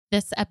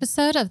This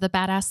episode of the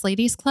Badass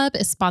Ladies Club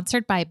is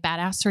sponsored by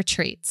Badass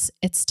Retreats.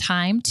 It's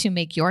time to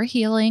make your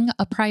healing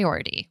a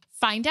priority.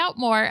 Find out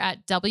more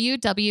at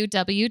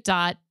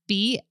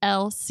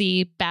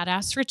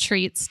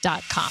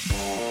www.blcbadassretreats.com.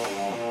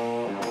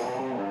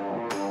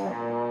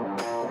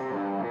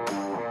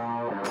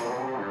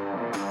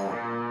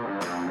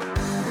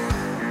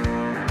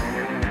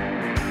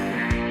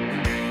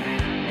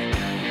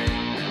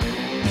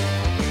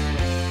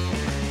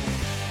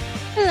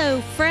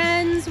 Hello,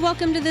 friends.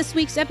 Welcome to this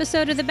week's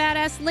episode of the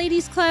Badass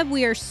Ladies Club.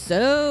 We are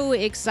so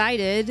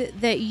excited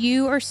that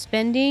you are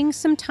spending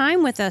some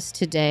time with us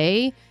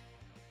today.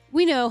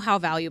 We know how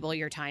valuable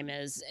your time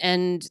is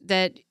and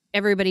that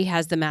everybody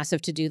has the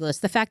massive to-do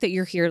list. The fact that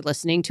you're here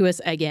listening to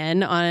us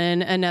again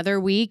on another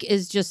week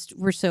is just,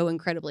 we're so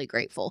incredibly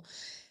grateful.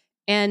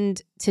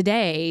 And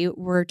today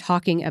we're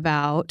talking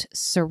about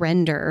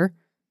surrender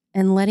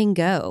and letting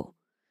go.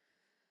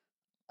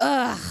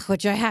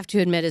 Which I have to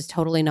admit is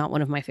totally not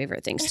one of my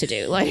favorite things to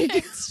do. Like,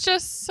 It's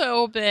just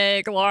so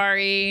big,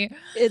 Laurie.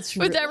 it's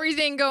With really-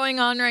 everything going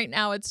on right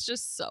now, it's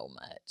just so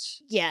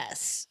much.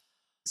 Yes.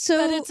 So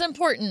But it's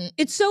important.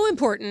 it's so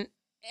important.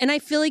 And I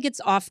feel like it's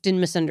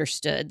often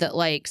misunderstood that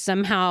like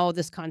somehow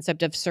this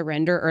concept of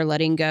surrender or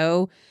letting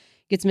go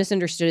gets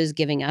misunderstood as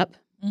giving up.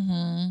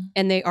 Mm-hmm.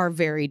 And they are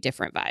very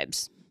different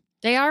vibes.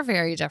 They are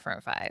very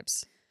different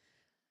vibes.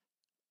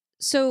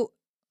 So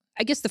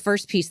I guess the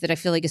first piece that I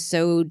feel like is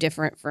so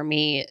different for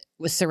me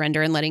with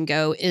surrender and letting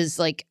go is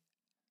like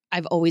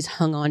I've always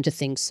hung on to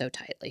things so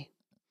tightly.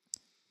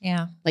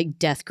 Yeah. Like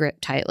death grip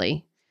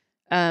tightly.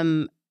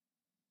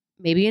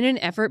 Maybe in an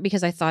effort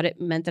because I thought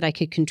it meant that I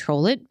could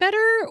control it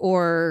better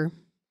or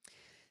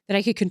that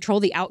I could control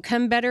the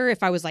outcome better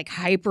if I was like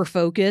hyper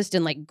focused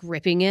and like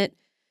gripping it.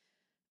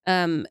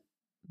 But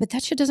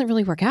that shit doesn't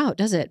really work out,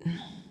 does it?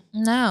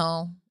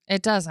 No,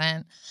 it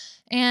doesn't.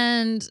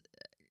 And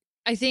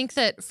I think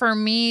that for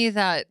me,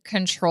 that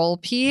control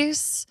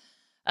piece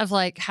of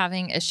like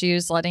having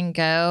issues letting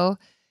go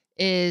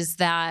is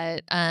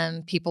that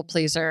people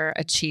pleaser,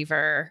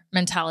 achiever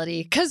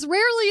mentality. Because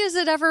rarely is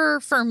it ever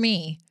for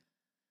me.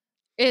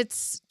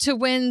 It's to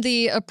win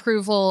the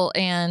approval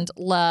and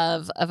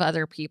love of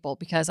other people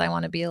because I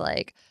want to be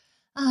like,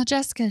 oh,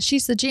 Jessica,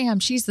 she's the jam.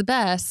 She's the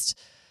best.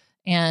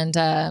 And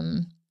I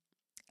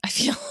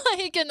feel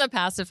like in the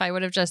past, if I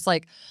would have just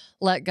like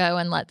let go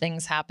and let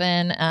things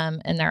happen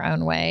in their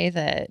own way,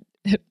 that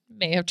it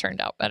may have turned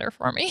out better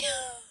for me.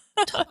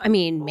 I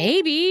mean,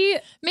 maybe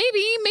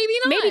maybe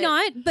not. Maybe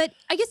not. But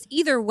I guess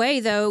either way,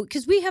 though,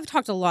 because we have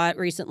talked a lot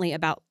recently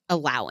about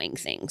allowing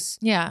things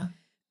Yeah.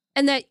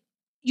 and that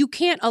you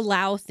can't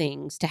allow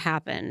things to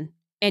happen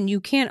and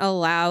you can't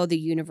allow the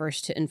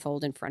universe to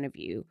unfold in front of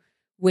you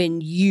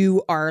when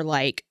you are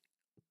like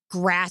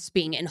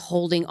grasping and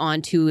holding on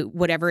to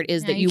whatever it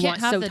is that you can't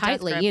want have so the death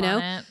tightly, grip you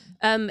know,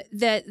 on it.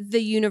 that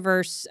the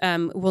universe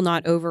will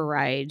not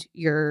override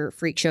your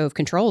freak show of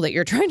control that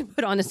you're trying to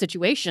put on a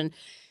situation.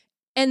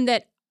 And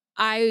that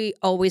I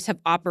always have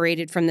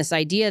operated from this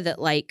idea that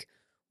like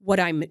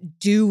what I'm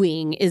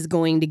doing is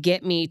going to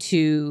get me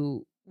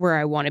to where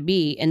I want to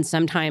be. And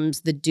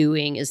sometimes the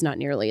doing is not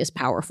nearly as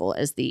powerful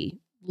as the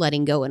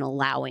letting go and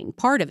allowing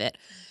part of it.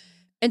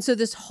 And so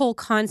this whole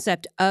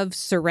concept of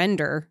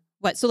surrender,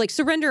 so like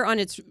surrender on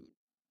its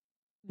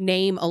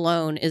name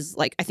alone is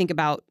like, I think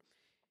about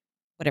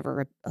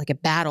whatever, like a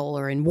battle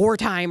or in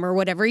wartime or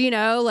whatever, you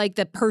know, like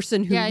the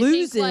person who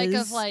loses. I think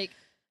like of like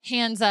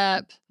hands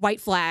up.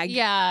 White flag.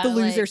 Yeah. The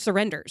loser like,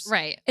 surrenders.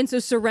 Right. And so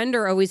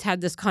surrender always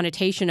had this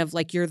connotation of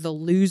like you're the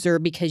loser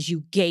because you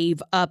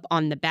gave up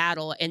on the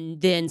battle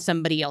and then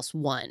somebody else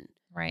won.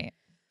 Right.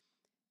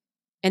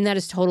 And that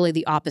is totally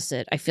the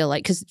opposite, I feel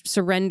like, because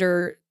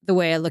surrender, the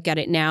way I look at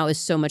it now, is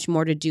so much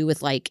more to do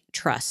with like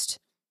trust.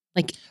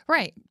 Like,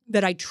 right.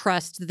 That I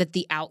trust that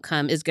the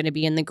outcome is going to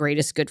be in the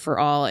greatest good for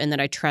all, and that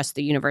I trust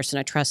the universe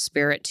and I trust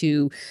spirit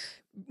to,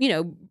 you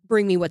know,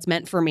 bring me what's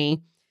meant for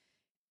me.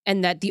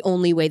 And that the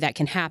only way that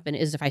can happen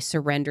is if I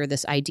surrender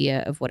this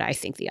idea of what I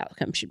think the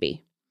outcome should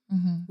be.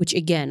 Mm-hmm. Which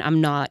again,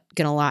 I'm not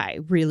going to lie,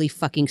 really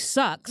fucking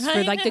sucks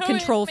for like the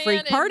control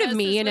freak part of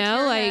me, you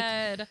know, like,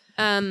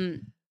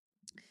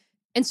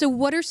 and so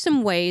what are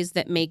some ways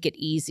that make it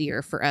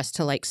easier for us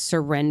to like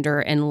surrender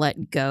and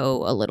let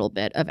go a little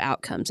bit of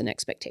outcomes and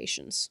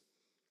expectations?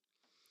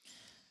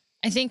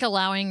 I think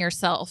allowing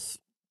yourself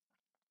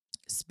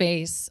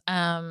space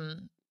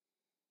to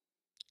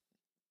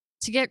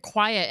get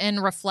quiet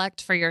and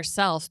reflect for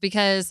yourself,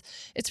 because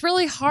it's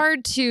really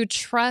hard to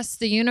trust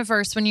the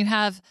universe when you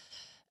have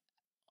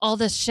all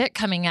this shit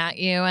coming at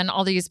you and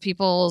all these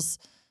people's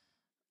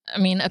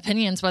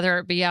opinions, whether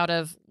it be out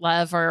of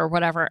love or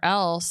whatever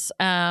else.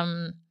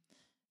 That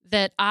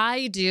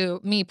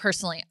me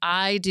personally,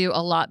 I do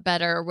a lot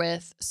better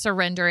with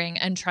surrendering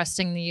and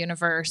trusting the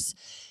universe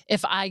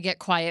if I get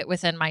quiet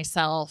within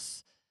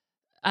myself.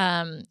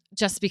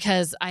 Just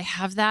because I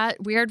have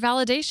that weird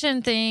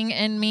validation thing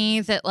in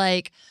me that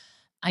like,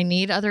 I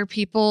need other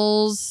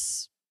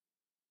people's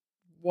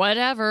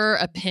whatever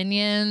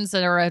opinions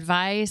or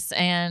advice.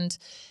 And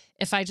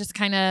if I just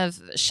kind of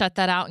shut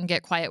that out and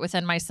get quiet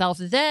within myself,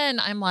 then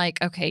I'm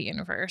like, okay,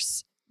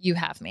 universe, you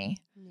have me.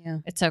 Yeah.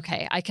 It's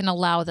okay. I can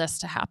allow this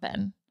to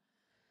happen.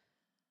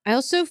 I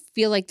also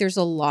feel like there's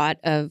a lot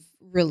of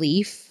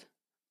relief,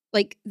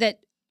 like that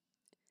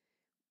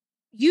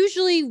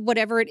usually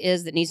whatever it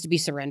is that needs to be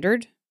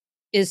surrendered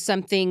is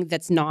something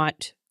that's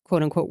not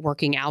quote unquote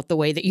working out the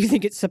way that you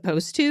think it's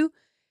supposed to.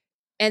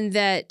 And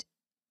that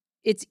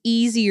it's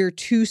easier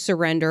to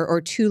surrender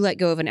or to let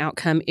go of an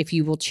outcome if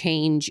you will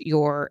change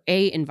your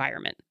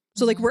environment.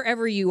 So like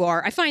wherever you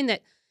are, I find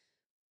that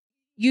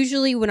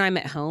usually when I'm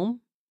at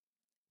home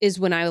is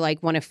when I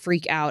like want to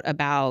freak out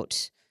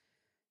about,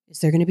 is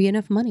there going to be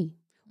enough money?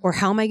 Or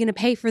how am I going to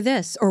pay for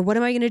this? Or what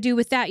am I going to do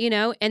with that? You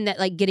know, and that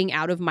like getting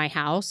out of my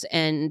house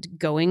and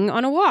going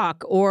on a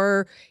walk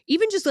or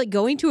even just like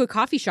going to a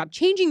coffee shop,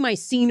 changing my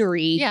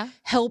scenery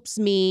helps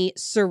me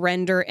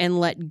surrender and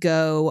let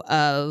go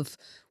of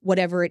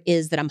whatever it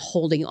is that I'm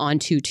holding on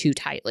to too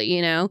tightly,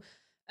 you know?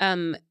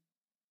 And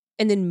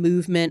then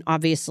movement,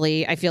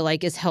 obviously, I feel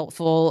like is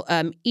helpful.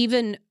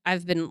 Even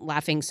I've been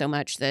laughing so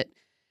much that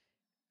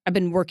I've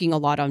been working a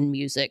lot on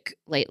music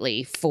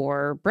lately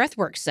for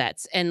breathwork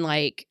sets. And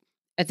like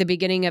at the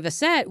beginning of a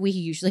set, we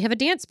usually have a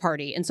dance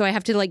party. And so I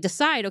have to like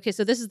decide, okay,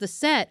 so this is the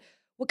set.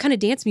 What kind of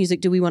dance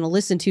music do we want to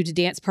listen to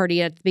dance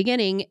party at the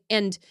beginning?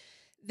 And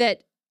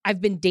that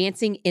I've been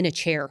dancing in a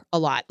chair a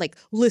lot, like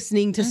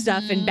listening to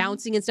stuff and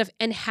bouncing and stuff,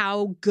 and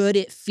how good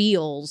it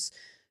feels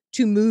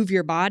to move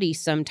your body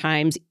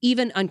sometimes,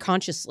 even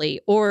unconsciously.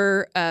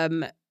 Or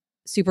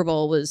Super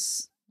Bowl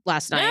was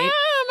last night.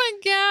 Oh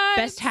my God.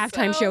 Best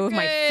halftime show of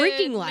my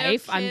freaking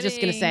life, I'm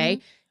just going to say.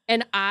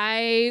 And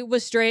I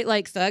was straight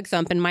like thug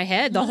thumping my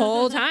head the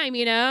whole time,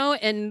 you know?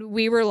 And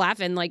we were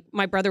laughing. Like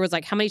my brother was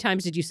like, how many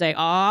times did you say,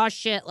 oh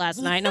shit,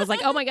 last night? And I was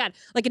like, oh my God,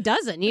 like a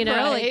dozen, you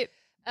know? Right.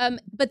 Like,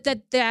 but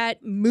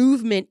that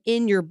movement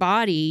in your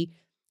body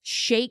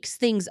shakes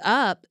things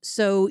up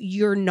so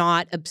you're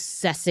not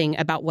obsessing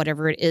about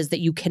whatever it is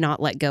that you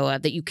cannot let go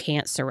of, that you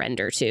can't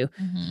surrender to.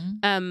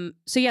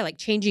 So yeah, like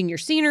changing your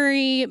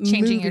scenery,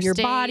 Changing moving your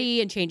state.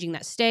 body and changing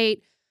that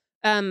state.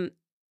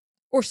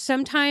 Or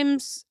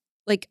sometimes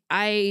like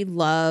I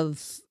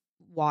love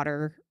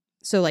water.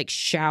 So like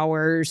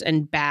showers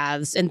and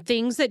baths and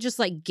things that just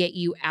like get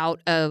you out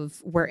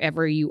of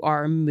wherever you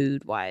are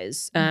mood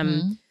wise.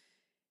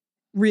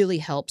 Really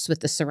helps with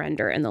the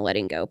surrender and the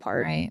letting go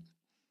part. Right.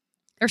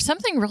 There's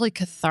something really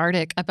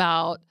cathartic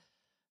about,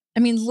 I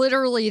mean,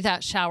 literally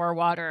that shower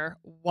water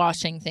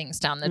washing things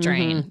down the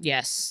drain.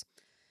 Yes.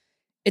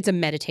 It's a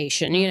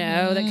meditation, you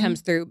know, that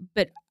comes through.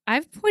 But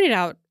I've pointed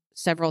out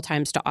several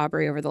times to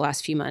Aubrey over the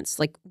last few months,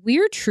 like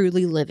we're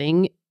truly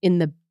living in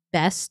the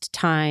best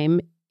time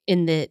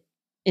in the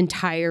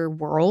entire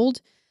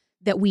world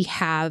that we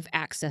have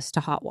access to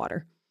hot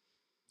water.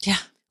 Yeah.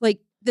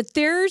 Like that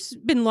there's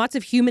been lots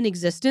of human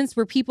existence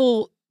where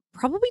people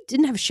probably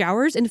didn't have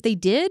showers. And if they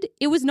did,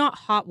 it was not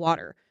hot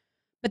water.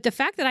 But the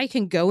fact that I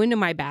can go into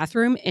my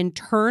bathroom and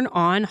turn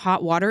on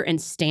hot water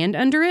and stand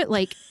under it,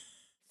 like,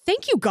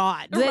 thank you,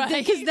 God.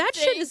 Because that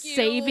shit is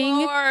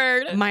saving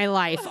my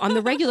life on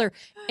the regular.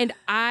 And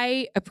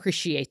I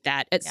appreciate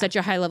that at such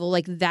a high level.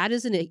 Like that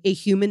is a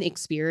human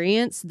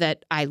experience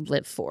that I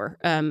live for.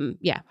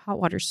 Hot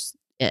water's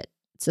it.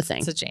 It's a thing.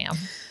 It's a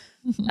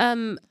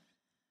jam.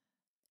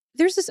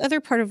 There's this other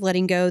part of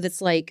letting go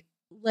that's like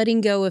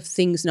letting go of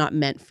things not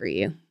meant for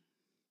you,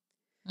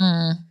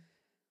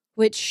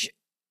 which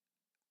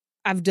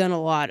I've done a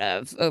lot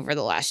of over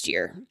the last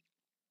year.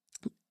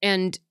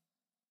 And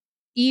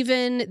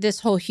even this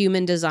whole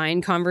human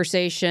design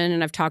conversation,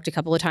 and I've talked a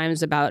couple of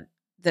times about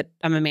that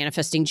I'm a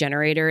manifesting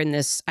generator and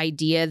this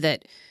idea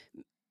that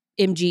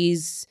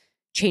MGs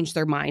change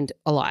their mind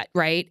a lot,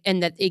 right?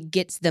 And that it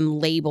gets them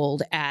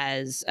labeled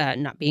as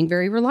not being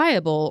very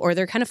reliable or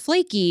they're kind of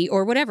flaky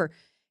or whatever.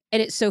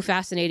 And it's so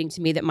fascinating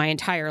to me that my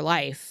entire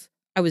life,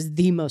 I was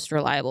the most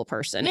reliable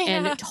person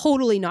and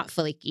totally not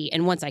flaky.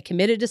 And once I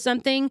committed to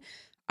something,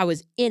 I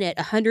was in it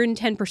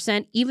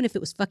 110%, even if it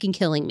was fucking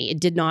killing me.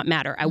 It did not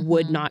matter. I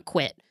would not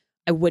quit.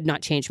 I would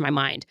not change my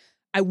mind.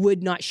 I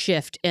would not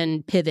shift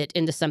and pivot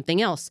into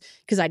something else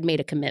because I'd made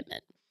a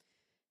commitment.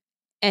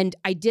 And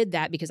I did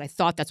that because I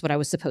thought that's what I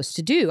was supposed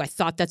to do. I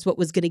thought that's what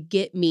was going to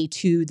get me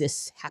to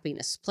this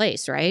happiness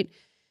place, right?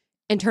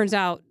 And turns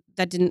out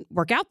that didn't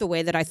work out the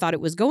way that I thought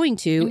it was going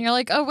to. And you're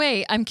like, oh,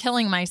 wait, I'm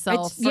killing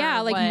myself.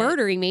 Like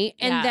murdering me.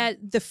 And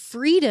that the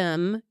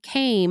freedom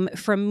came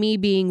from me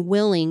being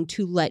willing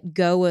to let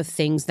go of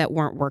things that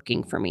weren't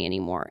working for me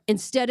anymore.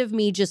 Instead of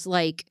me just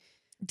like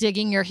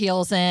digging your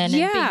heels in and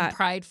being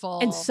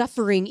prideful. And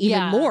suffering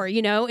even more,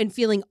 you know, and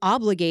feeling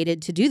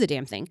obligated to do the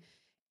damn thing.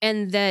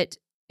 And that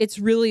it's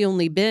really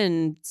only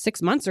been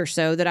 6 months or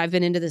so that I've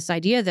been into this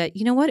idea that,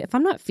 you know what, if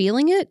I'm not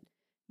feeling it,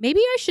 maybe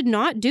I should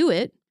not do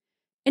it.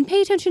 And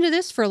pay attention to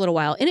this for a little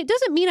while. And it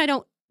doesn't mean I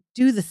don't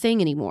do the thing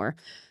anymore.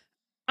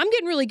 I'm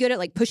getting really good at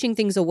like pushing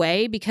things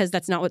away because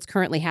that's not what's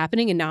currently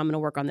happening. And now I'm going to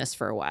work on this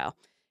for a while.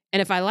 And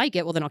if I like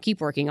it, well, then I'll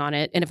keep working on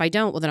it. And if I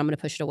don't, well, then I'm going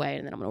to push it away.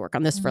 And then I'm going to work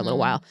on this for a little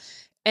while.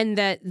 And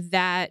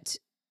that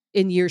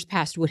in years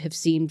past would have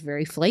seemed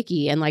very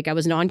flaky and like I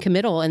was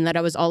non-committal and that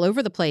I was all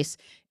over the place.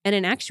 And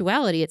in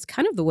actuality, it's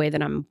kind of the way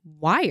that I'm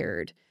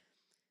wired.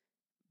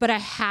 But I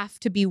have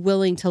to be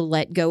willing to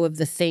let go of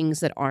the things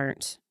that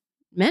aren't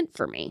meant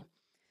for me.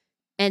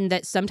 And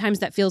that sometimes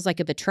that feels like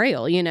a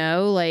betrayal, you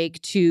know,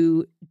 like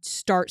to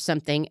start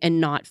something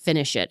and not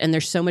finish it. And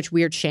there's so much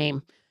weird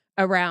shame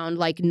around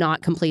like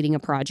not completing a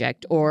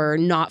project or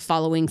not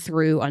following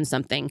through on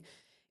something.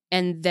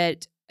 And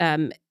that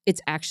it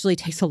actually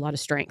takes a lot of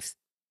strength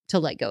to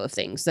let go of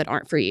things that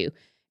aren't for you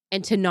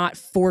and to not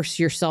force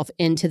yourself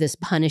into this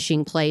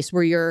punishing place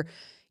where you're,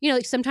 you know,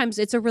 like sometimes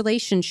it's a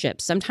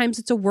relationship, sometimes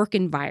it's a work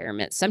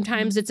environment,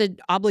 sometimes it's an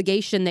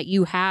obligation that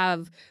you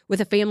have with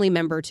a family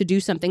member to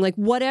do something, like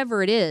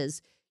whatever it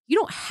is, you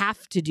don't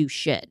have to do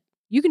shit.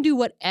 You can do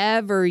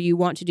whatever you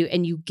want to do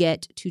and you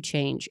get to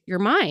change your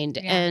mind.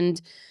 Yeah.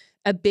 And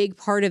a big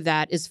part of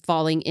that is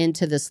falling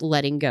into this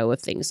letting go of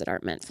things that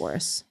aren't meant for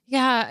us.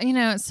 Yeah. You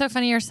know, it's so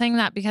funny you're saying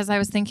that because I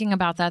was thinking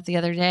about that the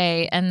other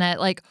day and that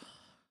like,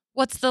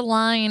 what's the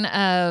line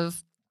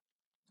of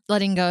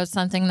letting go of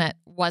something that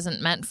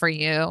wasn't meant for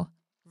you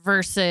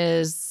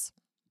versus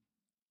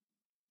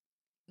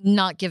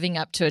not giving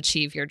up to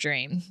achieve your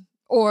dream?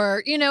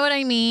 Or, you know what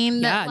I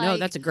mean? Yeah, That, no, like,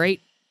 that's a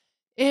great.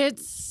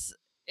 it's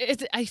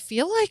I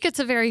feel like it's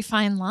a very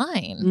fine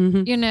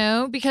line, you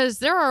know, because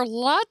there are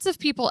lots of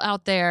people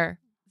out there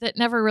that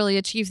never really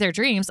achieve their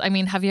dreams. I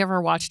mean, have you ever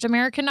watched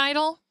American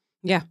Idol?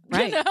 Yeah,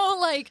 right. You know,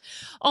 like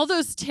all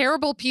those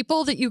terrible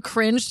people that you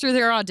cringe through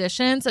their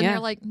auditions and Yeah. they're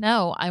like,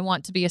 no, I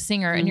want to be a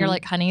singer. And you're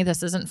like, honey,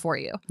 this isn't for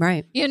you.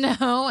 Right. You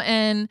know?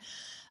 And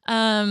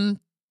I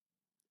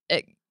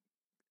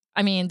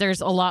mean,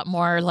 there's a lot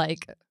more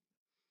like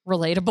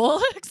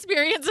relatable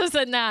experiences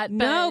than that.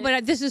 No,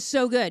 but this is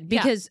so good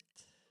because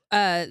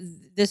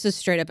this is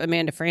straight up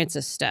Amanda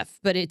Francis stuff,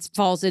 but it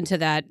falls into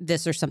that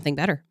this or something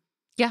better.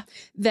 Yeah.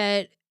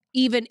 That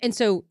even, and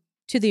so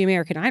to the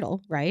American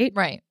Idol, right?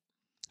 Right.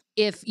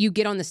 If you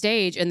get on the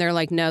stage and they're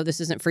like, no, this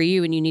isn't for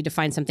you and you need to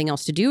find something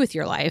else to do with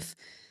your life,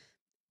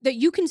 that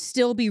you can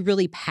still be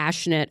really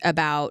passionate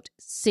about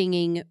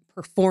singing,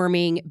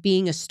 performing,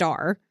 being a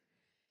star,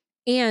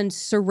 and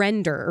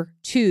surrender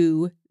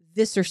to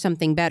this or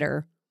something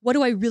better. What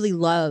do I really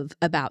love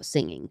about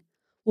singing?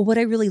 Well, what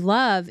I really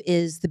love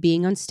is the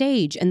being on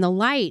stage and the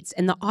lights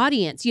and the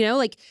audience, you know,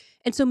 like,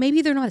 and so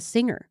maybe they're not a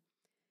singer.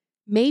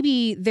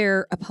 Maybe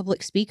they're a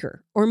public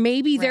speaker, or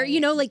maybe they're, you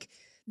know, like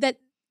that.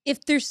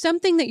 If there's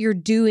something that you're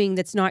doing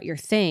that's not your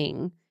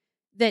thing,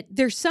 that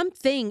there's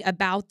something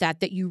about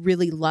that you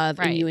really love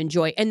and you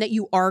enjoy and that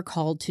you are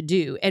called to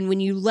do. And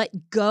when you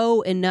let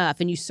go enough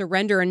and you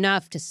surrender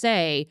enough to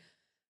say,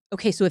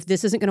 okay, so if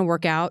this isn't going to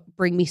work out,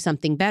 bring me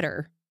something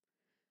better,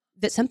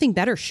 that something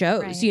better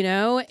shows, you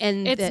know?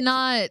 And it's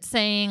not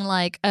saying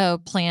like, oh,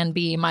 plan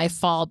B, my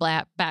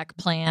fallback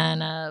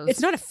plan of.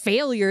 It's not a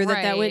failure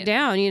that went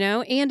down, you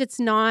know? And it's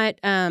not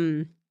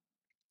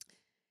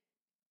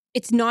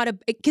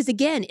because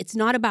again, it's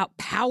not about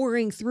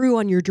powering through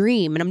on your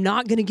dream and I'm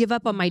not going to give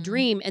up on my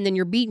dream. And then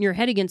you're beating your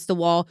head against the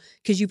wall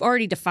because you've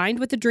already defined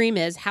what the dream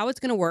is, how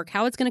it's going to work,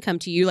 how it's going to come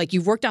to you. Like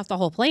you've worked out the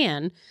whole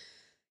plan.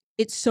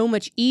 It's so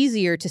much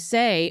easier to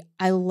say,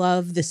 I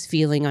love this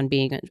feeling of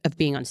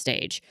being on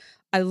stage.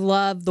 I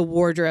love the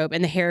wardrobe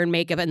and the hair and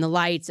makeup and the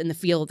lights and the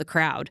feel of the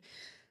crowd.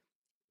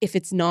 If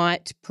it's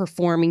not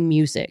performing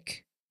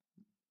music,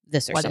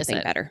 this or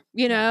something better,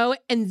 you know?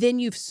 And then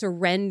you've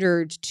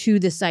surrendered to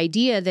this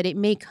idea that it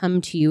may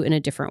come to you in a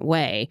different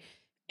way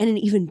and an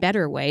even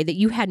better way that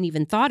you hadn't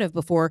even thought of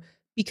before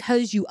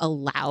because you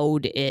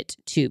allowed it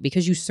to,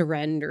 because you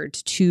surrendered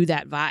to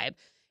that vibe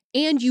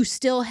and you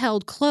still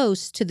held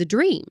close to the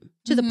dream,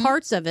 to the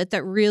parts of it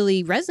that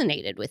really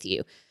resonated with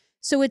you.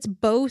 So it's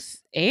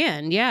both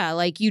and,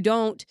 like you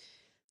don't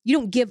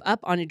give up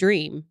on a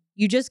dream.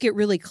 You just get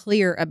really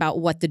clear about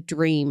what the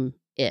dream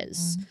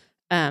is.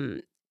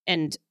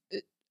 And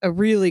a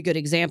really good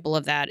example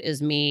of that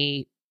is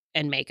me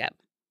and makeup.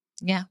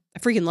 Yeah. I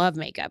freaking love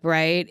makeup,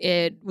 right?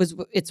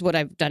 It's what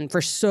I've done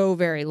for so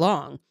very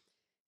long.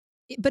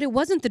 But it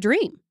wasn't the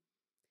dream.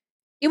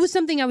 It was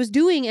something I was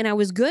doing and I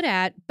was good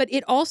at, but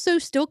it also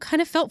still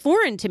kind of felt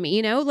foreign to me,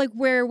 you know, like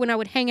where when I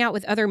would hang out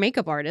with other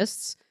makeup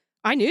artists,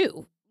 I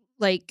knew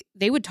like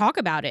they would talk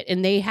about it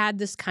and they had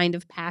this kind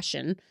of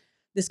passion,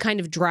 this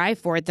kind of drive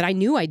for it that I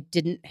knew I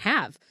didn't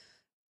have.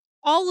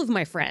 All of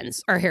my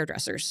friends are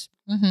hairdressers.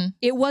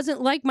 It wasn't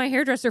like my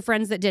hairdresser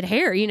friends that did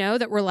hair, you know,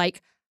 that were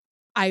like,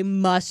 I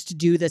must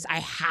do this. I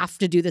have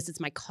to do this. It's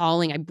my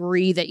calling. I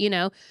breathe it, you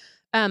know.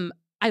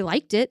 I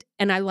liked it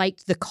and I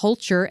liked the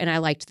culture and I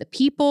liked the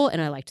people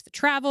and I liked the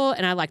travel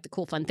and I liked the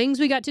cool, fun things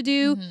we got to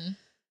do.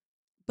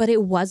 But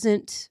it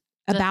wasn't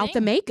about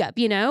the makeup,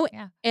 you know.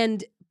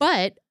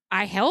 But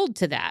I held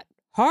to that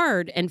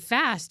hard and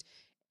fast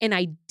and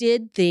I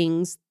did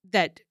things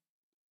that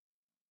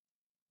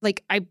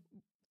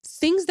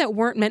things that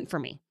weren't meant for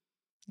me,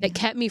 that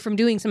kept me from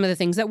doing some of the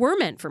things that were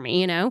meant for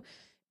me, you know,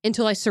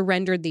 until I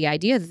surrendered the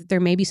idea that there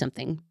may be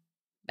something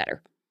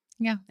better.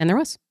 Yeah. And there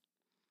was.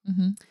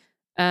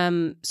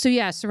 So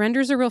yeah,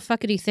 surrender's a real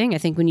fuckety thing. I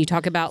think when you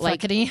talk about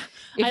like, Fuckety.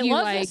 if I you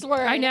love like, this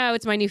word. I know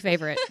it's my new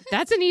favorite.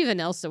 That's an Eva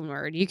Nelson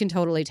word. You can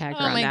totally tag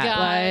her Oh on my that. God,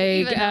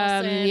 Like, Eva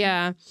Nelson.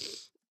 yeah. That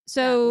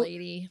So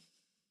lady.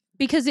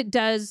 because it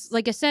does,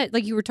 like I said,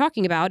 like you were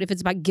talking about, if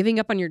it's about giving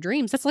up on your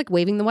dreams, that's like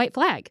waving the white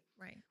flag,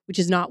 Right. which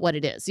is not what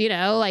it is. You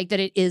know, like that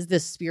it is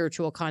this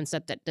spiritual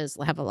concept that does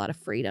have a lot of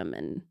freedom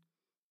and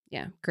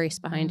grace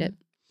behind it.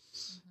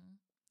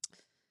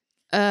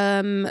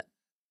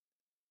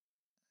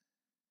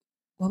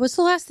 What was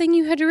the last thing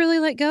you had to really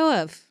let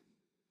go of?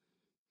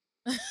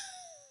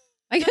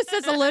 I guess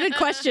that's a loaded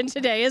question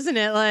today, isn't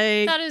it?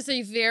 Like, That is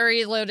a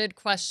very loaded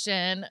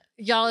question.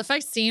 Y'all, if I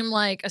seem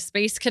like a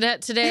space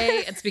cadet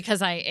today, it's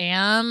because I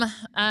am.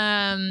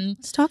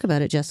 let's talk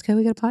about it, Jessica.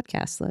 We got a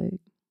podcast.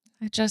 Like,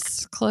 I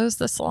just closed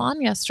the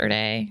salon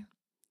yesterday.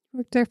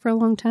 worked there for a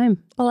long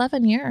time.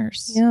 11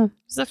 years. Yeah. I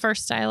was the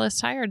first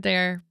stylist hired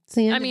there. It's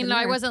the end I of mean, an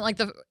I era. wasn't like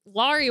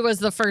Laurie was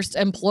the first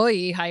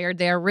employee hired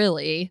there,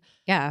 really.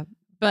 Yeah.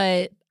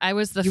 But I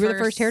was You were the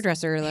first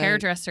hairdresser. Like,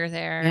 hairdresser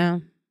there. Yeah.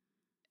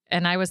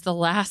 And I was the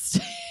last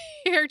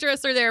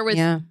hairdresser there with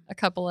Yeah. a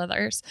couple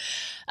others.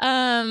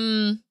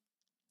 And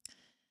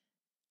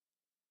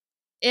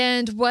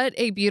what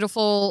a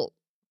beautiful,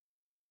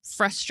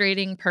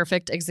 frustrating,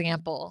 perfect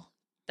example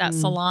that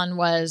salon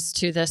was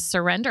to this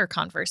surrender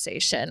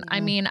conversation. I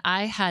Yeah. mean,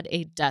 I had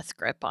a death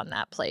grip on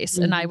that place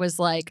and I was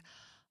like,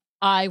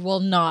 I will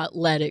not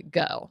let it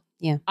go.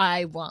 Yeah.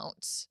 I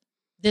won't.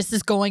 This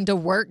is going to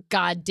work,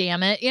 God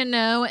damn it, you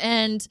know?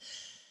 And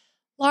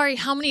Laurie,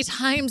 how many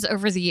times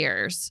over the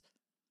years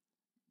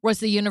was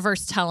the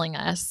universe telling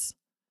us,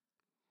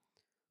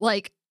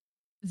 like,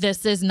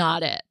 this is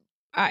not it?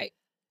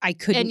 I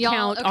couldn't y'all,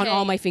 count on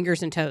all okay. my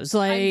fingers and toes,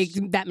 like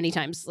that many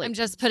times. Like, I'm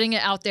just putting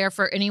it out there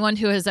for anyone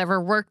who has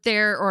ever worked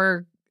there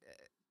or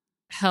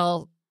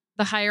hell,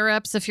 the higher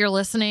ups, if you're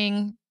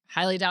listening,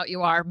 highly doubt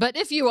you are. But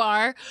if you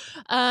are,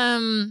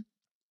 that's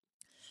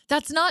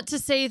not to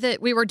say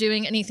that we were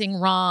doing anything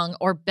wrong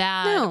or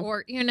bad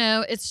or, you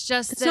know, it's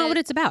just it's not what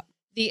it's about.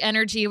 The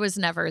energy was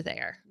never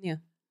there. Yeah.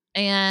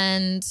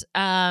 And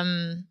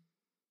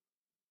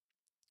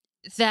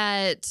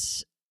that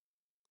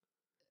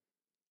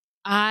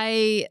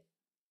I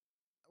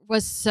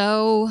was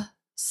so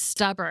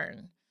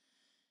stubborn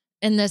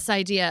in this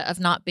idea of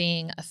not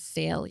being a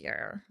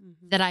failure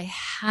that I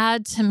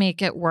had to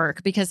make it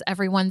work because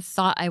everyone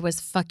thought I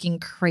was fucking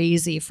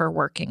crazy for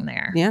working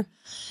there. Yeah.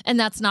 And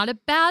that's not a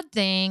bad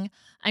thing.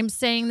 I'm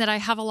saying that I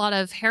have a lot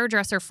of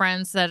hairdresser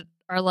friends that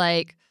are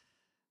like,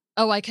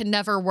 oh, I could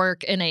never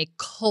work in a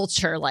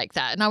culture like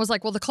that. And I was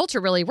like, well, the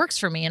culture really works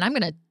for me and I'm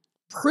going to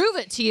prove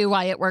it to you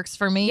why it works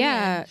for me.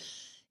 Yeah. And,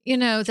 you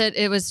know, that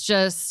it was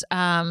just, you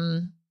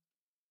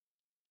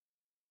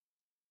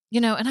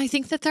know, and I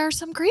think that there are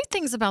some great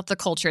things about the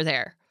culture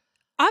there.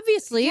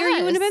 Obviously, or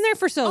you wouldn't have been there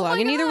for so Oh long, my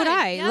and neither would God,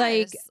 I.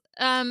 yes.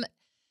 Like,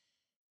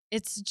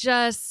 it's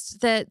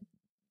just that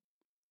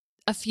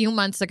a few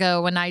months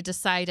ago when I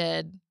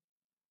decided,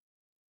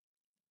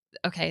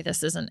 okay,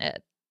 this isn't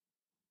it.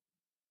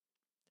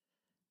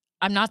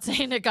 I'm not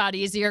saying it got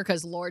easier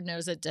because Lord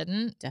knows it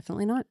didn't.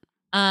 definitely not.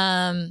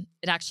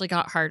 It actually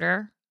got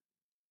harder.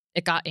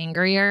 It got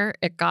angrier.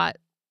 It got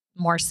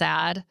more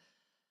sad.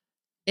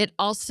 It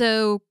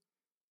also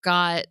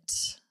got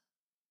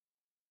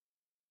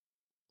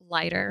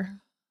lighter.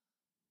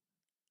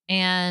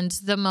 And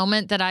the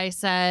moment that I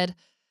said,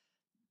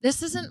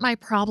 this isn't my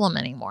problem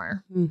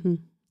anymore. Mm-hmm.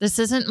 This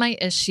isn't my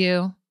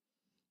issue.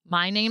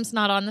 My name's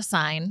not on the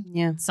sign.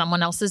 Yeah.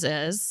 Someone else's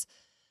is.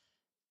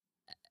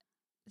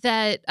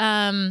 That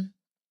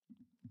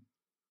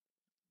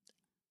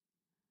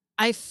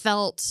I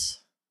felt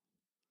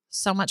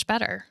so much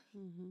better.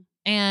 Mm-hmm.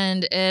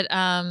 And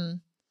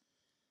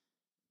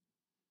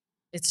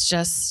it's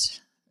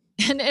just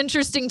an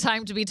interesting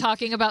time to be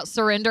talking about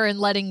surrender and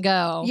letting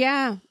go.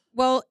 Yeah.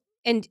 Well,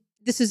 and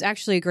this is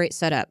actually a great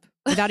setup.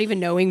 Without even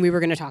knowing we were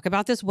going to talk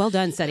about this, well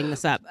done setting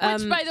this up.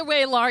 Which, by the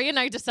way, Laurie and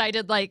I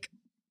decided like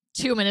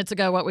 2 minutes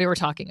ago what we were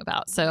talking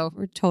about. So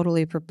we're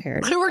totally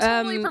prepared. we're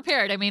totally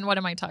prepared. I mean, what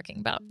am I talking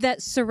about?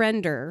 That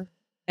surrender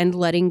and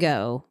letting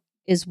go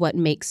is what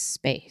makes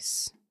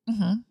space.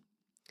 Mm-hmm.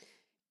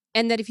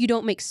 And that if you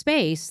don't make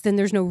space, then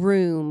there's no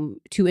room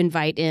to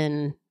invite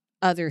in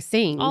other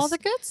things. All the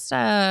good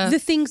stuff. The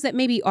things that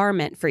maybe are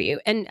meant for you.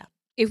 And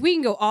if we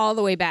can go all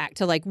the way back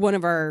to like one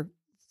of our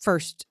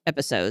first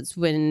episodes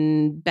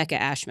when Becca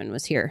Ashman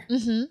was here,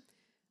 Mm-hmm.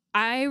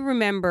 I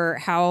remember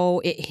how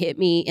it hit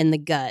me in the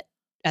gut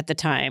at the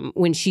time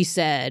when she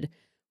said,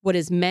 what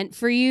is meant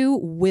for you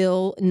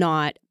will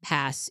not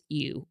pass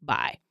you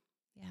by.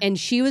 And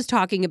she was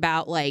talking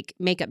about like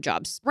makeup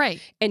jobs.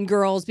 Right. And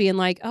girls being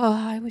like, oh,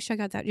 I wish I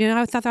got that. You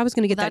know, I thought I was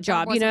going to get that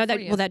job. You know,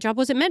 that job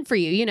wasn't meant for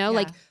you. You know,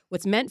 like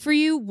what's meant for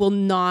you will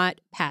not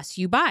pass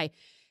you by.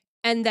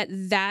 And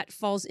that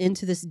falls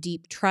into this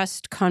deep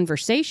trust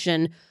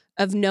conversation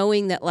of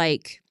knowing that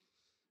like,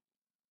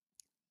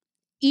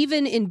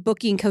 even in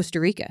booking Costa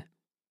Rica,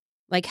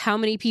 like how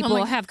many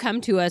people have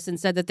come to us and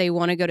said that they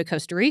want to go to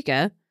Costa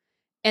Rica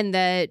and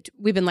that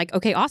we've been like,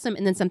 okay, awesome.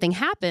 And then something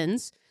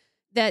happens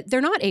that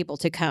they're not able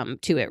to come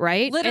to it,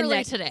 right? Literally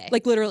and that, today.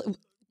 Like literally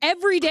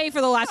every day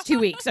for the last 2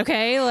 weeks,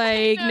 okay?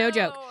 Like no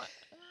joke.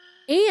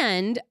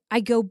 And I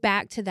go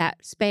back to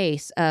that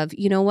space of,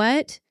 you know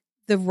what?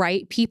 The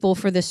right people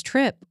for this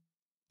trip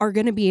are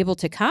going to be able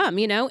to come,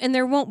 and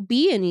there won't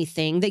be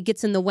anything that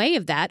gets in the way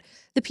of that.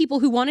 The people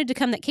who wanted to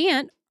come that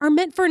can't are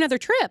meant for another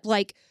trip.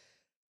 Like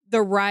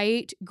the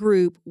right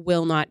group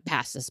will not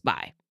pass us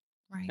by.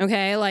 Right.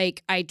 Okay.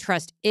 Like I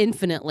trust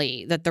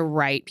infinitely that the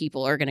right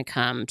people are going to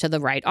come to the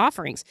right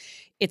offerings.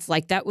 It's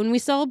like that when we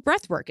sell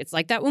breath work. It's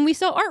like that when we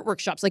sell art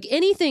workshops, like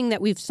anything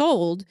that we've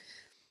sold,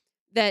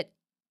 that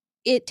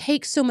it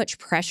takes so much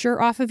pressure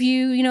off of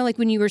you. Like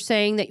when you were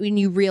saying that when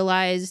you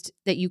realized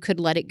that you could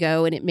let it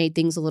go and it made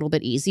things a little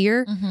bit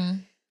easier,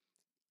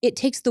 it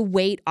takes the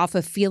weight off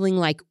of feeling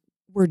like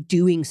we're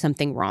doing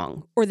something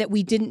wrong or that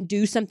we didn't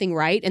do something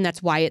right and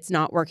that's why it's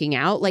not working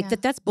out. Like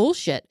that's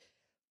bullshit.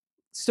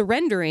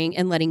 Surrendering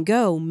and letting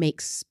go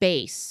makes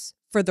space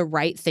for the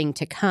right thing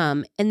to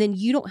come. And then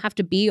you don't have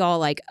to be all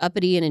like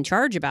uppity and in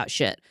charge about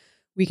shit.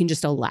 We can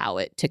just allow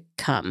it to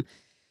come.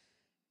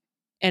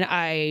 And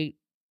I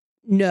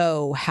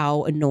know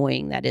how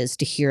annoying that is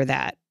to hear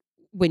that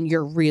when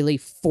you're really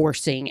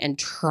forcing and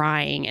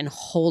trying and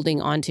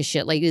holding on to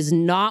shit. Like, it is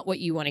not what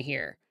you want to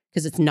hear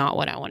because it's not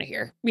what I want to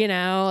hear.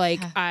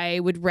 Like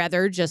I would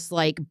rather just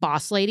like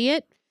boss lady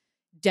it,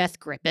 death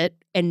grip it,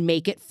 and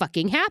make it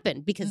fucking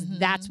happen because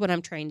that's what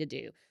I'm trying to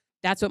do.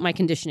 That's what my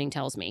conditioning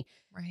tells me.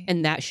 Right.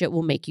 And that shit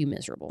will make you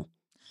miserable.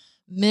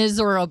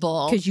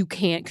 Miserable. Because you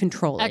can't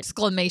control it.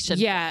 Exclamation.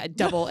 Yeah,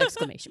 double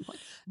exclamation point.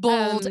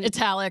 Bold,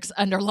 italics,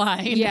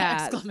 underline,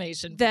 yeah,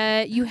 exclamation.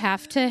 That you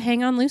have to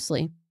hang on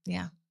loosely.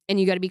 Yeah. And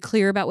you got to be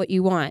clear about what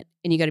you want.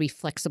 And you got to be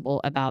flexible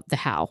about the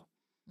how.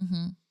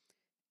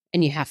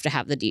 And you have to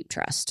have the deep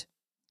trust.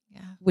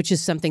 Yeah. Which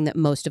is something that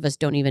most of us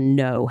don't even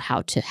know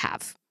how to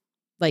have.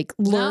 Like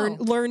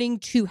learning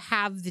to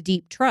have the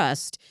deep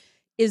trust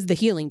is the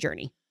healing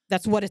journey.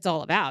 That's what it's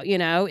all about,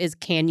 is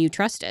can you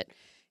trust it?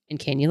 And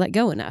can you let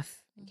go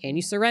enough? Can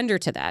you surrender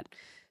to that?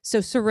 So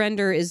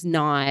surrender is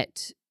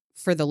not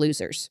for the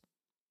losers.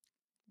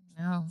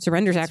 No.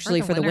 Surrender is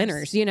actually for the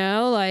winners,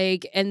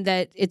 and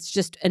that it's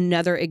just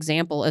another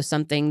example of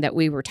something that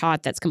we were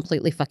taught that's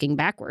completely fucking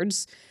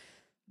backwards,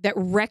 that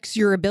wrecks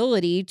your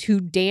ability to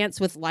dance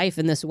with life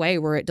in this way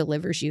where it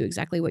delivers you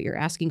exactly what you're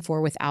asking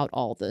for without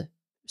all the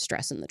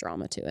stress and the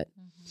drama to it.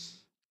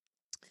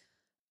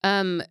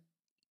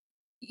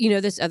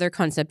 This other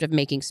concept of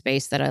making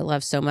space that I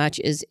love so much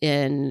is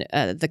in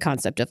the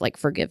concept of like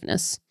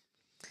forgiveness.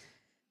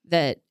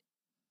 That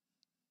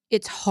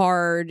it's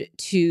hard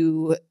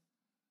to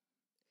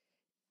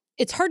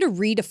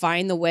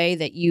redefine the way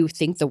that you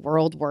think the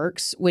world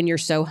works when you're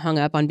so hung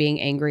up on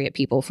being angry at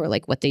people for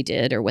like what they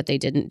did or what they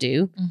didn't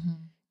do.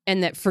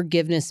 And that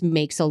forgiveness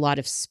makes a lot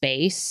of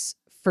space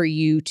for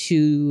you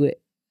to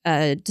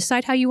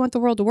decide how you want the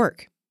world to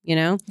work,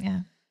 Yeah.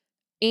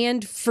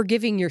 And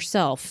forgiving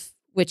yourself,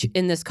 which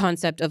in this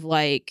concept of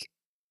like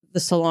the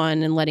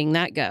salon and letting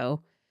that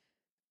go,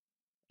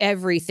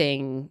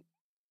 everything,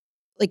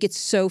 like it's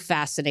so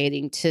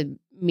fascinating to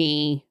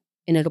me,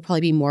 and it'll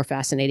probably be more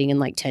fascinating in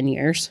like 10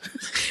 years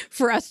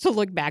for us to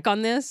look back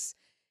on this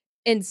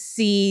and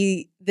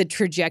see the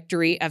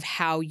trajectory of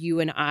how you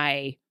and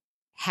I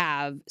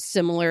have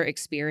similar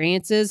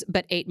experiences,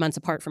 but 8 months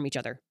apart from each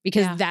other,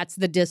 because that's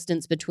the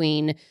distance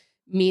between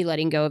me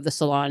letting go of the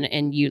salon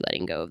and you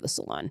letting go of the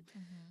salon.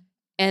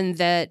 And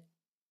that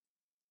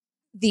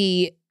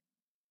the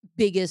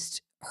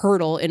biggest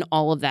hurdle in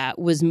all of that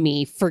was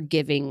me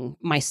forgiving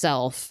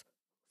myself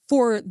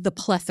for the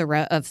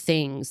plethora of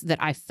things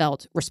that I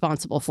felt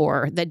responsible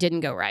for that didn't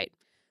go right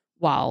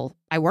while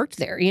I worked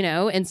there,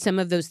 and some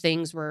of those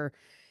things were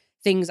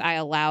things I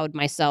allowed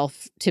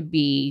myself to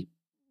be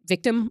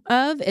victim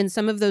of, and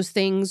some of those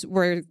things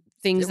were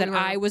things that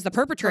I was the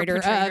perpetrator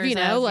of,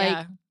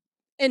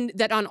 and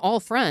that on all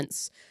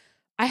fronts,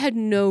 I had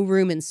no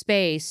room and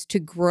space to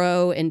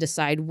grow and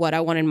decide what I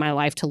wanted my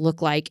life to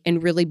look like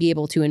and really be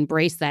able to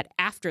embrace that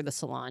after the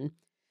salon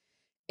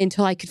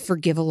until I could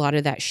forgive a lot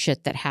of that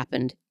shit that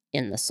happened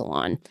in the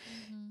salon.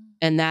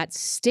 And that's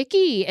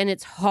sticky and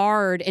it's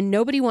hard and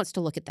nobody wants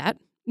to look at that.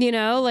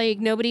 Like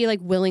nobody like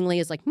willingly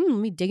is like, let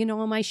me dig into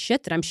all my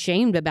shit that I'm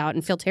shamed about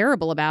and feel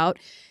terrible about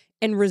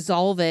and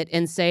resolve it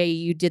and say,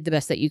 you did the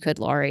best that you could,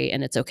 Laurie,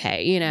 and it's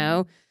okay,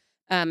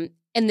 and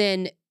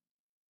then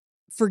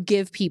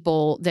forgive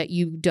people that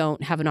you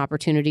don't have an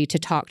opportunity to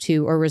talk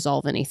to or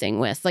resolve anything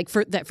with. Like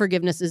that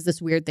forgiveness is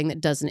this weird thing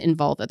that doesn't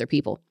involve other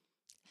people.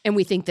 And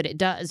we think that it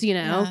does,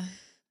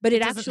 but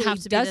it actually have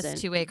to doesn't. Be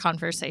this two-way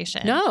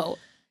conversation. No.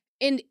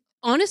 And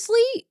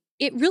honestly,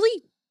 it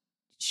really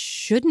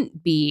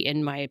shouldn't be,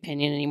 in my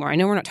opinion, anymore. I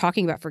know we're not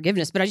talking about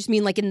forgiveness, but I just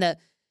mean like in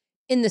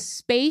the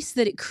space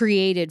that it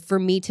created for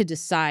me to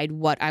decide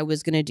what I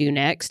was going to do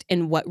next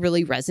and what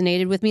really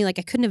resonated with me. Like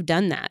I couldn't have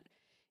done that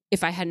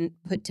if I hadn't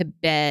put to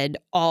bed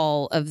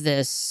all of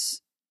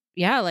this,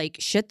 like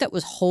shit that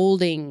was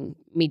holding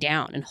me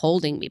down and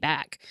holding me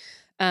back.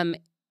 And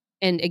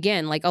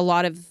again, like a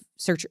lot of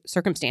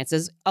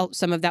circumstances.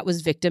 Some of that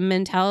was victim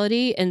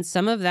mentality, and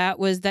some of that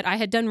was that I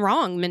had done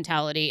wrong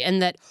mentality,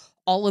 and that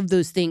all of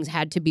those things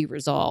had to be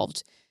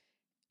resolved.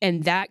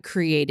 And that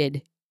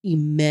created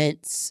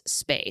immense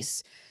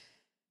space.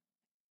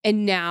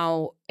 And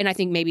now, and I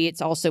think maybe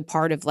it's also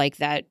part of like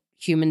that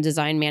human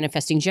design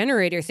manifesting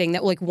generator thing,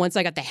 that like once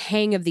I got the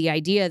hang of the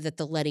idea, that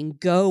the letting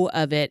go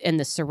of it and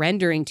the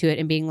surrendering to it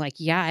and being like,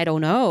 yeah, I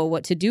don't know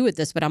what to do with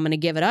this, but I'm going to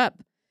give it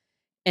up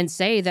and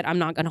say that I'm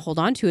not going to hold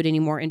on to it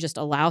anymore and just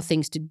allow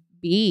things to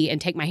be and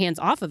take my hands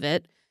off of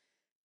it,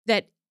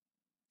 that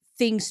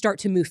things start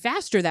to move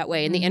faster that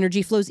way and the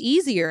energy flows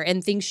easier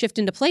and things shift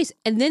into place.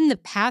 And then the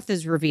path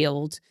is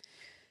revealed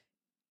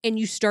and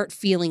you start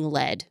feeling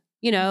led.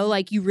 You know,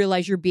 like you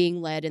realize you're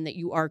being led and that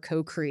you are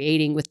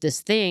co-creating with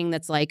this thing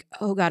that's like,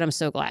 oh God, I'm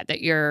so glad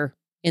that you're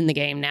in the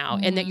game now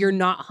and that you're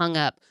not hung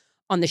up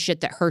on the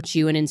shit that hurts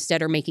you and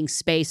instead are making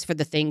space for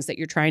the things that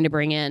you're trying to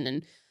bring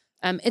in.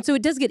 And so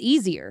it does get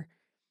easier.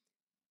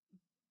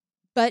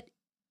 But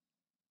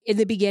in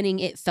the beginning,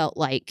 it felt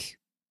like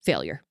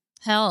failure.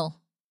 Hell.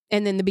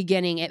 And in the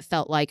beginning, it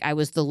felt like I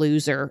was the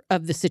loser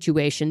of the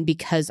situation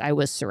because I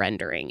was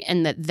surrendering.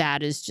 And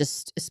that is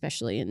just,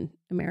 especially in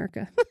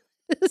America,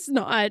 it's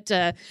not,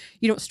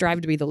 you don't strive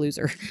to be the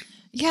loser.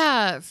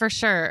 Yeah, for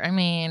sure. I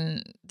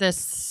mean,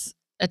 this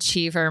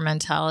achiever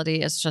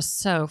mentality is just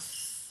so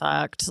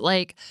fucked.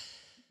 Like,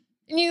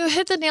 you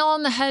hit the nail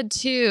on the head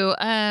too.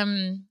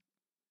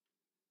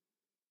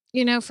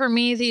 You know, for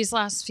me, these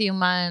last few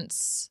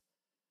months,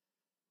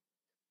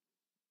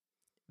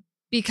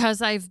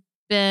 because I've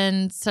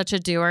been such a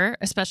doer,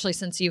 especially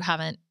since you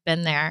haven't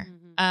been there,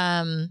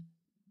 for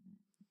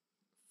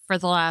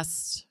the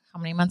last, how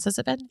many months has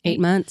it been? 8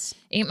 months.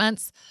 8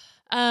 months.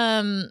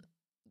 The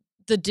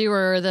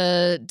doer,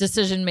 the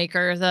decision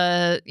maker,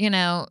 the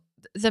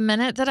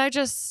minute that I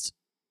just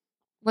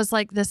was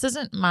like, this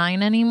isn't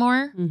mine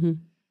anymore.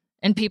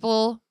 And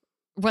people,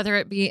 whether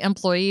it be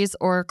employees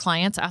or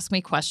clients, ask me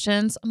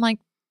questions, I'm like,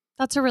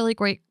 that's a really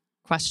great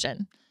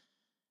question.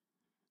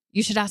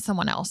 You should ask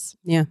someone else.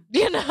 Yeah.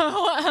 You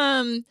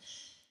know,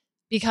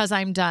 because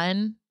I'm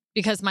done,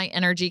 because my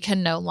energy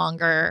can no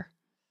longer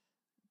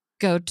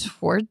go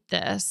toward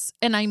this.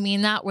 And I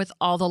mean that with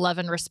all the love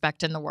and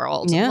respect in the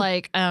world. Yeah.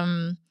 Like,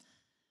 because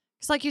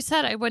like you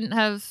said, I wouldn't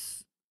have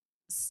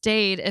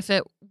stayed if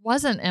it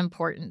wasn't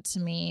important to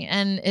me.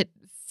 And it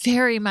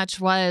very much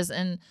was,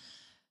 and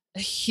a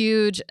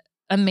huge,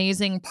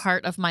 amazing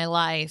part of my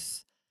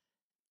life.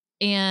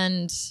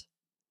 And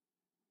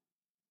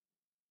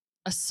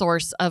a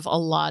source of a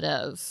lot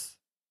of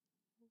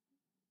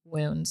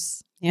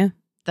wounds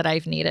that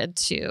I've needed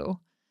to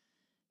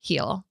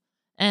heal.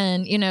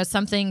 And, you know,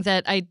 something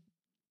that I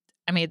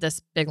made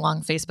this big,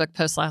 long Facebook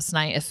post last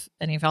night, if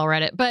any of y'all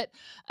read it, but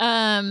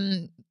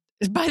by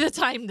the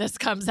time this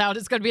comes out,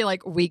 it's going to be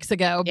like weeks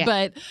ago. Yeah.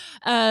 But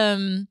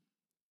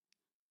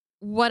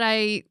what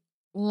I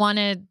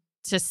wanted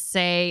to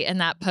say in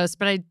that post,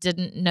 but I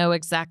didn't know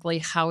exactly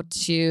how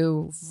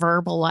to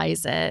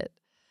verbalize it,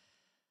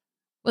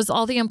 was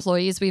all the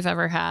employees we've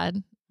ever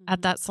had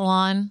at that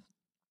salon.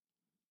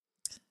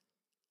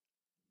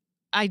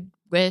 I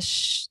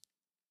wish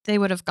they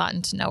would have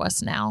gotten to know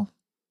us now.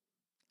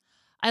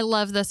 I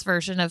love this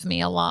version of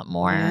me a lot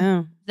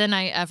more than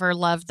I ever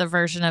loved the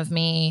version of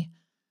me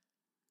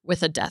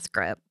with a death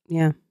grip.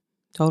 Yeah,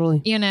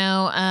 totally. You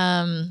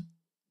know,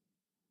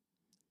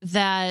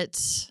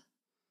 that,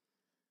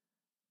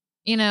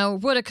 you know,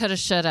 woulda, coulda,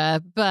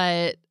 shoulda,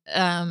 but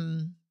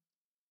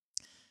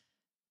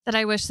that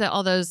I wish that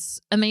all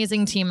those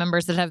amazing team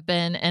members that have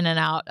been in and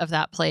out of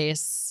that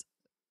place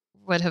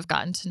would have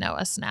gotten to know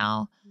us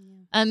now.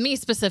 Me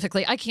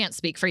specifically, I can't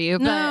speak for you,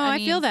 but no, I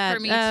mean, feel that for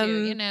me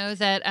too, you know,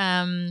 that,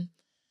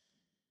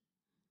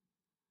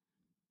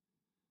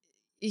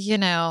 you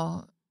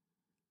know,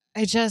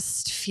 I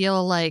just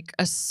feel like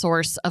a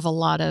source of a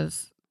lot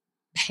of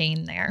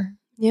pain there.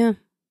 Yeah.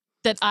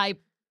 That I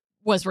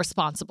was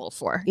responsible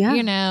for, Yeah.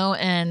 you know,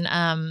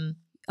 and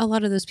a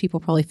lot of those people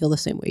probably feel the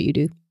same way you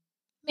do.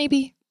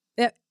 Maybe.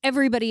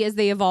 Everybody, as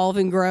they evolve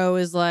and grow,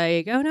 is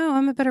like, oh no,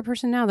 I'm a better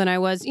person now than I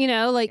was, you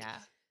know, like,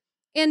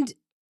 and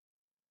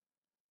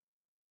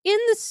in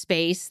the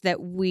space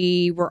that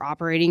we were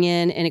operating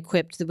in and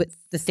equipped with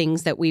the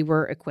things that we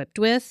were equipped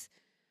with,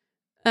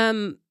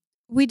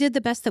 we did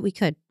the best that we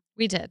could.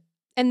 We did.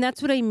 And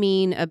that's what I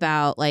mean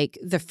about like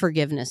the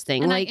forgiveness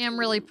thing. And like, I am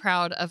really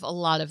proud of a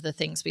lot of the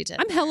things we did.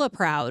 I'm hella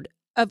proud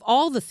of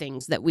all the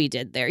things that we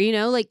did there, you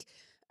know, like,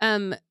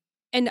 and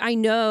I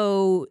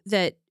know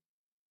that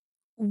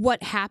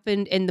what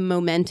happened and the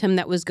momentum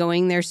that was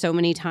going there so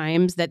many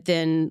times that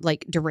then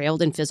like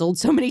derailed and fizzled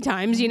so many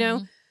times, you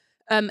know,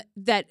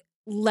 that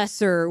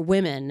lesser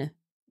women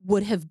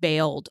would have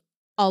bailed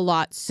a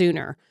lot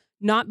sooner,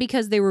 not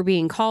because they were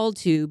being called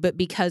to, but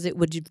because it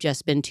would have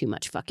just been too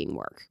much fucking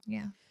work.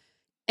 Yeah.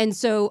 And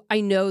so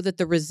I know that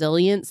the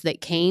resilience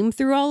that came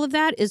through all of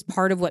that is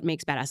part of what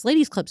makes Badass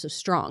Ladies Club so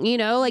strong,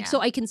 so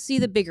I can see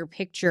the bigger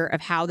picture of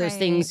how those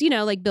things,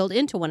 build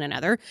into one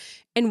another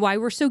and why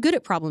we're so good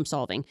at problem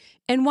solving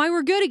and why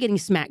we're good at getting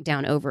smacked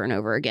down over and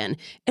over again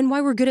and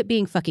why we're good at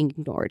being fucking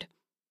ignored.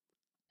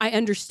 I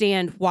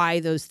understand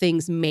why those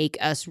things make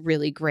us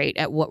really great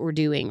at what we're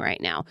doing right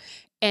now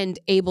and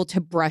able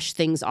to brush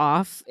things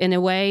off in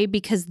a way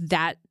because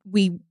that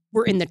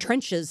we're in the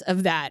trenches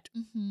of that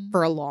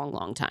for a long,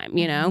 long time,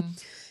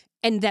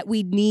 and that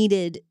we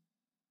needed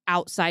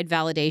outside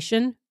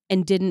validation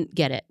and didn't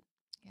get it,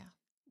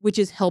 which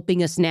is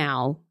helping us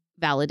now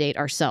validate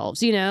ourselves,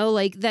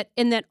 that,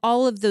 and that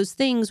all of those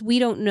things we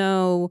don't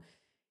know,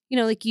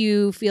 like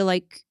you feel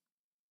like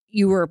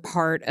you were a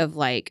part of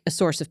like a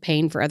source of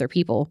pain for other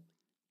people.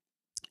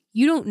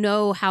 You don't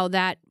know how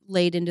that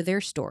laid into their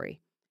story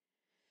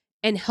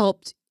and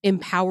helped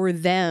empower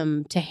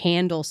them to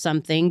handle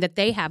something that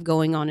they have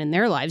going on in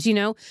their lives.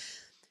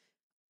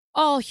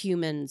 All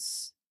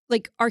humans,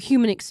 like our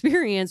human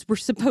experience, we're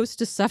supposed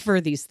to suffer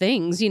these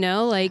things,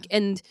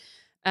 and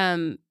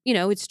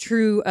it's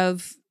true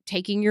of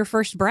taking your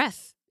first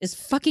breath is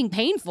fucking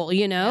painful,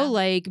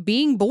 like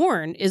being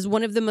born is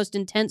one of the most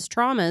intense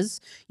traumas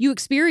you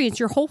experience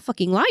your whole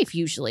fucking life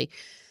usually.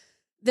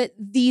 That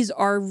these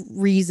are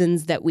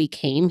reasons that we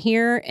came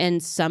here,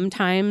 and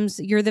sometimes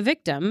you're the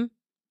victim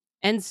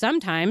and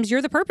sometimes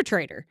you're the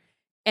perpetrator,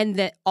 and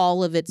that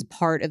all of it's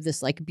part of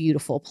this like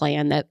beautiful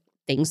plan that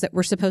things that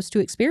we're supposed to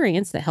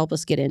experience that help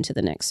us get into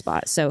the next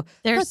spot. So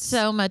there's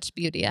so much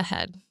beauty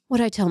ahead.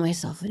 What I tell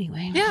myself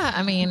anyway. Yeah.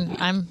 I mean,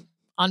 I'm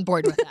on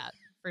board with that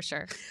for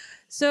sure.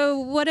 So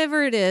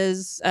whatever it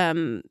is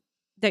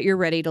that you're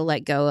ready to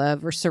let go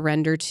of or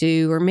surrender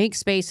to or make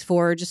space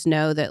for, just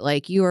know that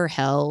like you are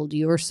held,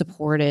 you are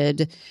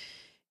supported.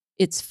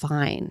 It's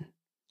fine.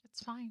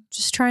 It's fine.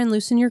 Just try and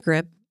loosen your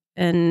grip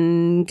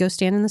and go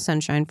stand in the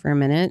sunshine for a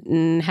minute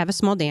and have a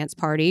small dance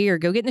party or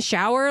go get in the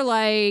shower.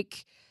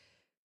 Like,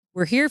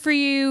 we're here for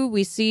you.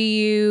 We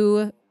see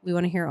you. We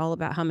want to hear all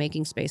about how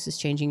making space is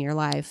changing your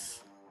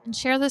life. And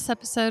share this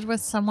episode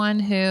with someone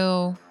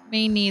who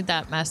may need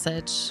that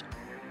message.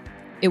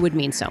 It would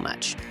mean so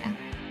much. Yeah.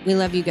 We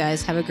love you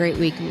guys. Have a great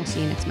week, and we'll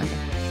see you next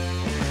Monday.